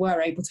lecturers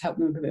were able to help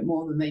them a bit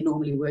more than they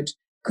normally would,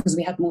 because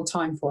we had more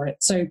time for it.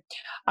 So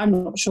I'm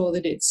not sure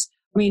that it's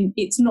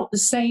not the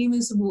same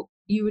as what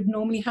you would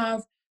normally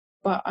have,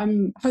 but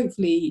I'm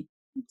hopefully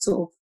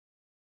sort of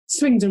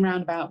swings and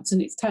roundabouts,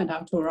 and it's turned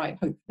out all right,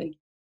 hopefully.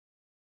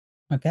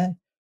 Okay.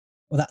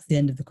 Well, that's the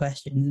end of the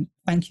questions.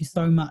 Thank you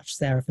so much,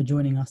 Sarah, for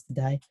joining us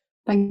today.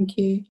 Thank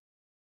you.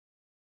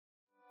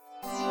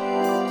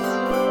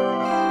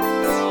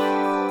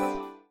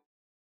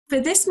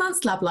 For this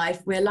month's Lab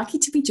Life, we're lucky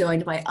to be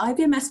joined by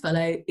IBMS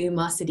fellow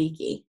Umar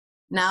Siddiqui.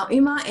 Now,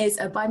 Umar is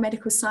a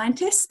biomedical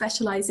scientist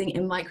specialising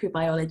in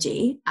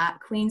microbiology at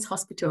Queen's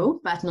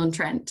Hospital,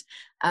 Burton-on-Trent,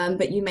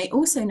 but you may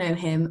also know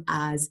him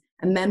as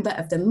a member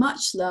of the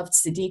much-loved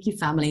Siddiqui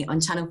family on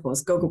Channel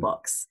 4's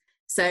Gogglebox.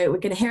 So we're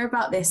going to hear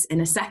about this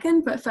in a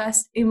second, but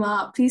first,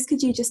 Umar, please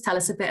could you just tell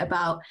us a bit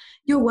about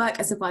your work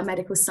as a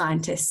biomedical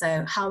scientist?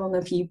 So how long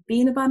have you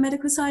been a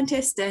biomedical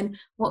scientist, and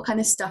what kind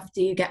of stuff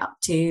do you get up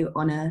to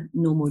on a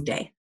normal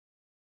day?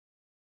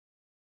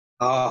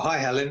 Hi,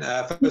 Helen.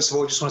 First of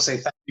all, just want to say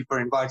thank you for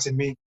inviting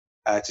me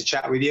to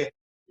chat with you.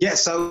 Yeah,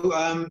 so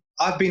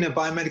I've been a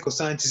biomedical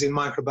scientist in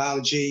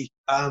microbiology.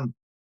 Got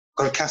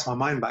to cast my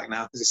mind back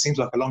now because it seems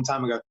like a long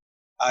time ago.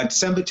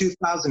 December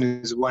 2000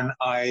 is when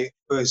I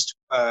first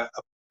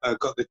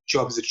got the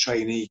job as a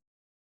trainee.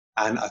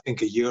 And I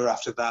think a year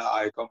after that,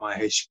 I got my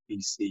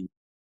HPC.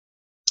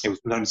 It was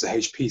known as a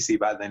HPC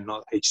back then,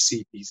 not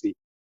HCPC.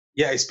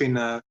 Yeah, it's been,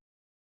 I've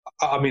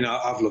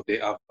loved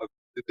it.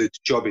 The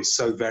job is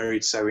so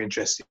varied, so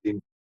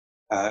interesting.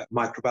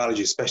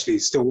 Microbiology especially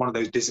is still one of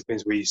those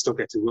disciplines where you still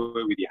get to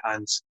work with your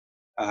hands.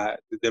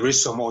 There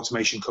is some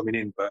automation coming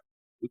in, but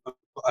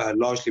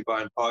largely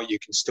by and part you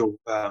can still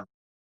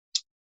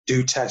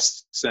do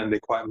tests, and they're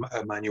quite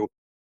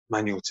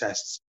manual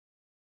tests.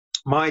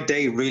 My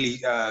day really,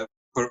 I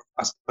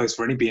suppose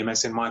for any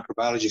BMS in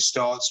microbiology,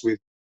 starts with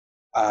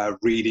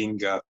reading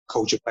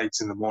culture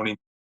plates in the morning,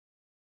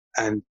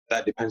 and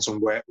that depends on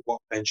what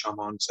bench I'm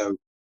on. So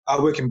I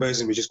work in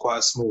Burton, which is quite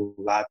a small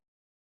lab,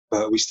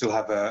 but we still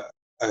have a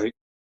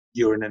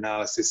urine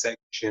analysis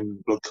section,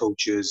 blood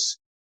cultures,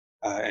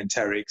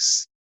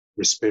 enterics,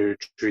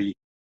 respiratory,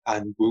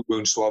 and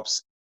wound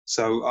swabs.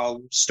 So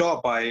I'll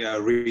start by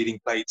reading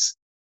plates,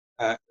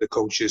 the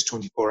cultures,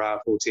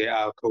 24-hour,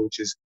 48-hour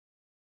cultures,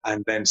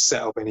 and then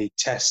set up any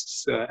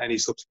tests, any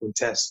subsequent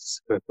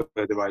tests for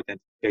further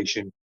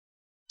identification.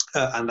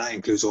 And that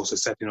includes also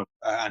setting up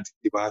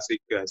antibiotic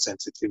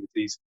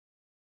sensitivities.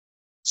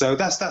 So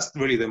that's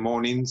really the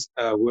morning's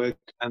work.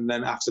 And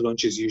then after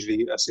lunch is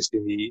usually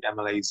assisting the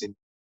MLAs in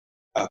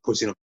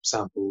putting up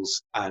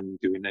samples and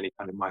doing any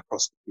kind of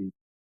microscopy,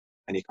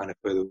 any kind of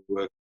further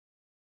work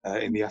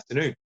in the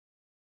afternoon.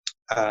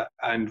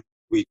 And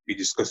we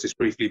discussed this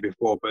briefly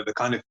before, but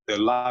the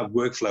lab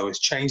workflow has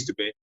changed a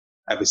bit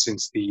ever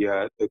since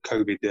the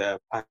COVID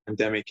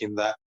pandemic, in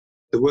that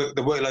the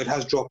workload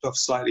has dropped off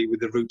slightly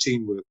with the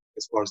routine work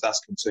as far as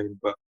that's concerned,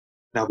 but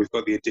now we've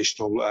got the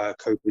additional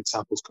COVID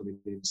samples coming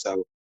in,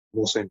 so I'm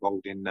also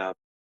involved in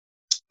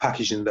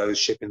packaging those,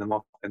 shipping them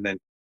off, and then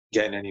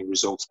getting any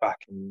results back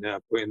and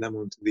putting them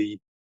onto the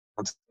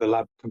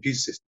lab computer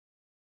system.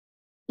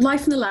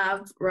 Life in the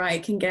lab,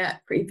 right, can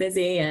get pretty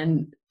busy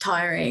and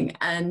tiring,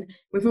 and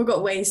we've all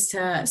got ways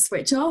to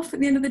switch off at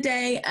the end of the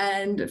day,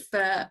 and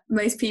for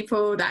most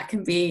people that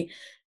can be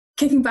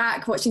kicking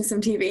back, watching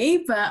some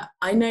TV, but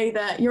I know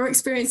that your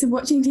experience of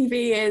watching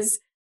TV is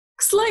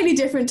slightly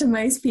different to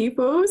most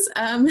people's.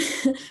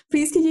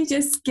 Please could you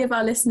just give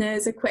our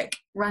listeners a quick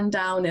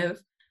rundown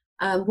of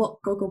what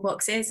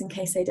Gogglebox is, in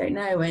case they don't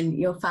know, and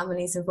your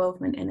family's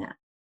involvement in it?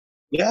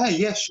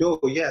 Yeah, sure.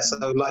 Yeah, so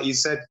like you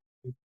said,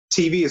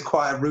 TV is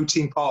quite a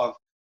routine part of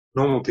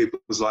normal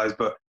people's lives,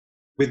 but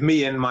with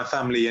me and my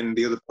family and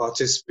the other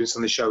participants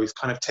on the show, it's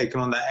kind of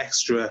taken on that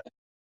extra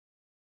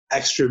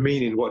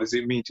meaning. What does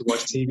it mean to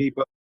watch TV?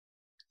 But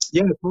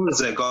yeah, as far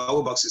as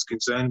Gogglebox is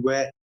concerned,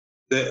 where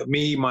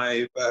me,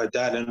 my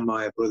dad, and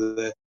my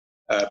brother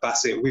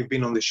Bassett, we've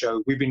been on the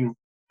show.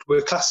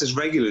 We're classed as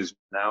regulars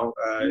now,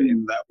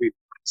 in that we've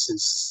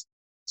since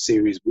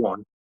series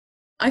 1.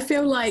 I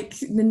feel like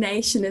the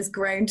nation has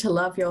grown to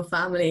love your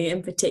family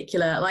in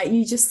particular. Like,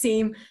 you just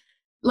seem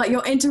like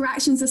your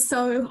interactions are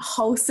so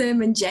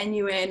wholesome and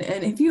genuine.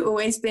 And have you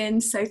always been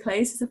so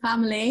close as a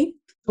family?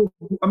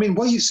 I mean,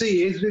 what you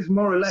see is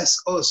more or less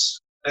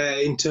us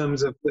in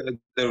terms of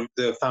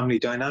the family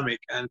dynamic.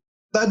 And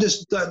that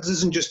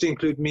doesn't just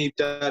include me,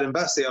 Dad, and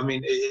Bassett. I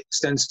mean, it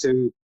extends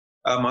to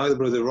my other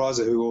brother,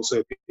 Raza, who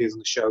also appears on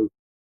the show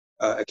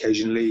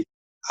occasionally,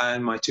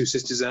 and my 2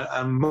 sisters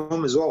and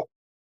Mum as well.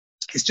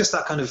 It's just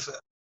that kind of,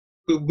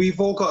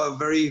 we've all got a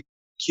very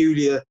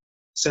peculiar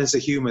sense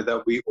of humour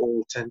that we've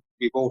all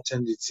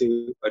tended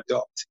to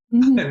adopt.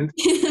 Mm-hmm. And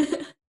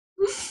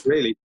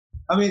really,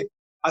 I mean,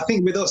 I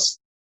think with us,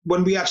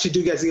 when we actually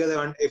do get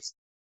together, and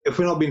if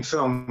we're not being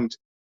filmed,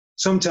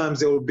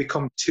 sometimes it will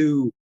become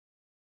too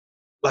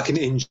like an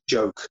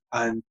in-joke,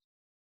 and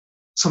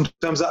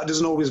sometimes that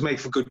doesn't always make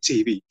for good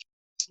TV.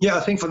 Yeah, I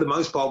think for the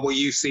most part, what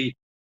you see,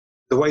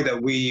 the way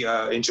that we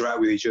interact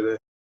with each other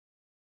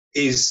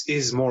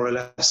is more or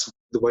less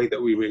the way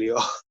that we really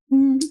are.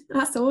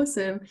 That's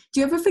awesome. Do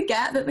you ever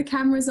forget that the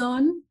camera's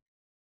on?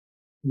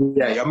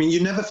 Yeah, I mean,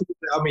 you never forget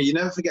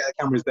the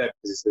camera's there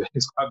because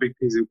it's quite a big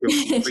piece of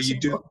film, but you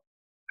do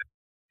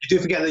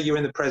forget that you're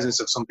in the presence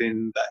of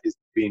something that is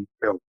being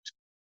filmed.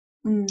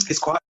 It's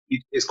quite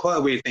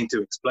a weird thing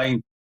to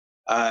explain.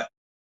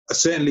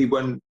 Certainly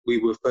when we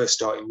were first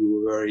starting,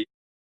 we were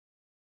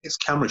it's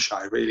camera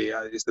shy, really,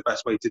 is the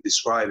best way to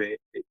describe it.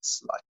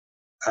 It's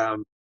like,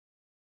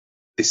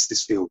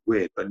 this feels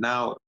weird, but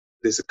now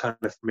there's a kind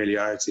of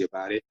familiarity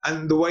about it.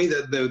 And the way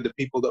that the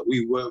people that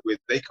we work with,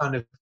 they kind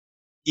of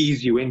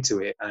ease you into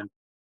it, and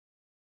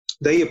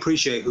they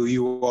appreciate who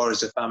you are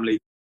as a family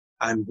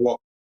and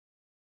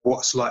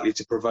what's likely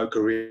to provoke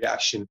a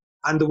reaction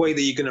and the way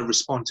that you're going to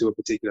respond to a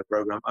particular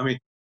program. I mean,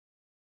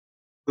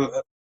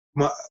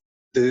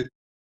 the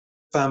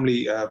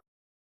family,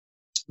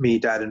 me,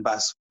 Dad, and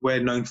Bas,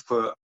 we're known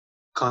for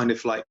kind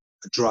of like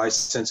a dry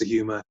sense of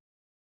humor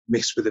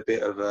mixed with a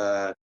bit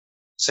of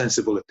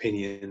sensible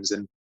opinions.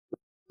 And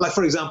like,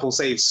 for example,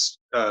 say if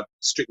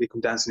Strictly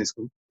Come Dancing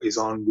is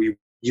on,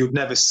 you'd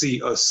never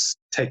see us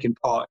taking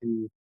part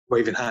in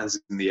waving hands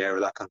in the air or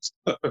that kind of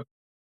stuff.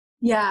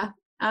 Yeah.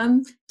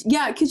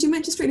 Because you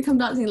mentioned Strictly Come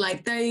Dancing,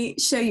 like they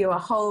show you a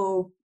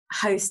whole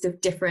host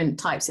of different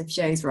types of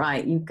shows,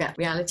 right? You get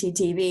reality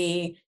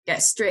TV,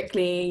 get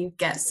Strictly,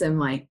 get some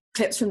like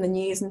clips from the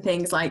news and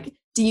things. Like,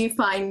 do you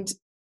find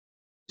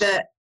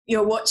that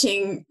you're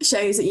watching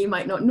shows that you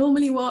might not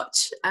normally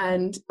watch?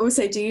 And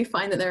also, do you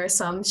find that there are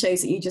some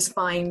shows that you just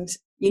find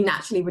you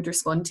naturally would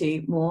respond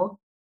to more?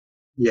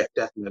 Yeah,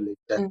 definitely.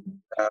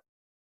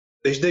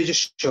 They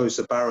just show us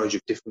a barrage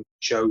of different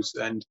shows,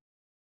 and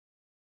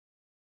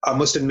I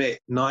must admit,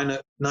 9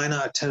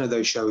 out of 10 of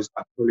those shows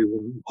I probably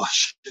wouldn't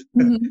watch.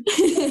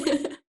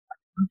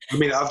 I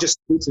mean, I've just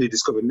recently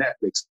discovered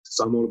Netflix,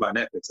 so I'm all about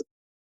Netflix,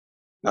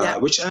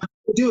 which I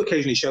do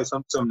occasionally show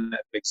some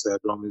Netflix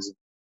dramas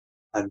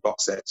and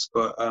box sets.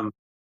 But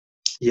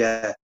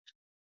yeah,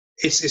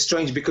 it's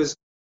strange because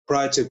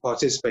prior to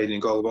participating in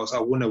Golden Box, I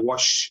wouldn't have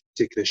watched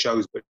particular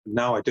shows, but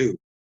now I do.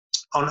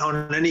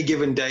 On any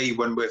given day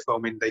when we're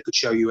filming, they could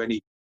show you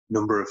any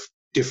number of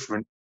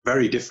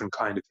very different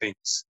kind of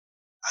things.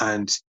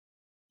 And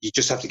you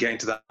just have to get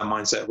into that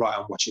mindset, right,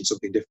 I'm watching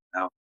something different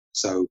now.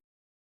 So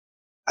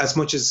as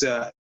much as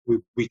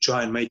we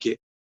try and make it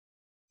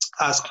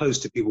as close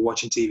to people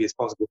watching TV as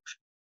possible,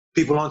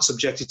 people aren't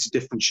subjected to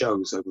different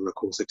shows over a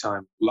course of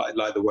time, like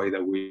the way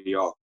that we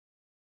are.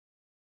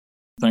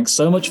 Thanks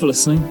so much for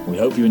listening. We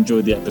hope you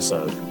enjoyed the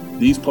episode.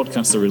 These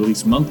podcasts are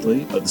released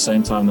monthly at the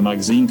same time the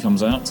magazine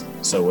comes out,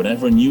 so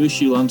whenever a new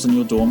issue lands on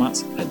your doormat,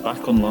 head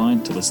back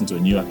online to listen to a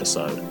new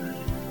episode.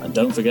 And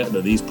don't forget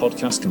that these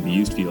podcasts can be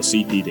used for your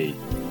CPD.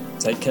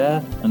 Take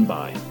care and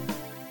bye.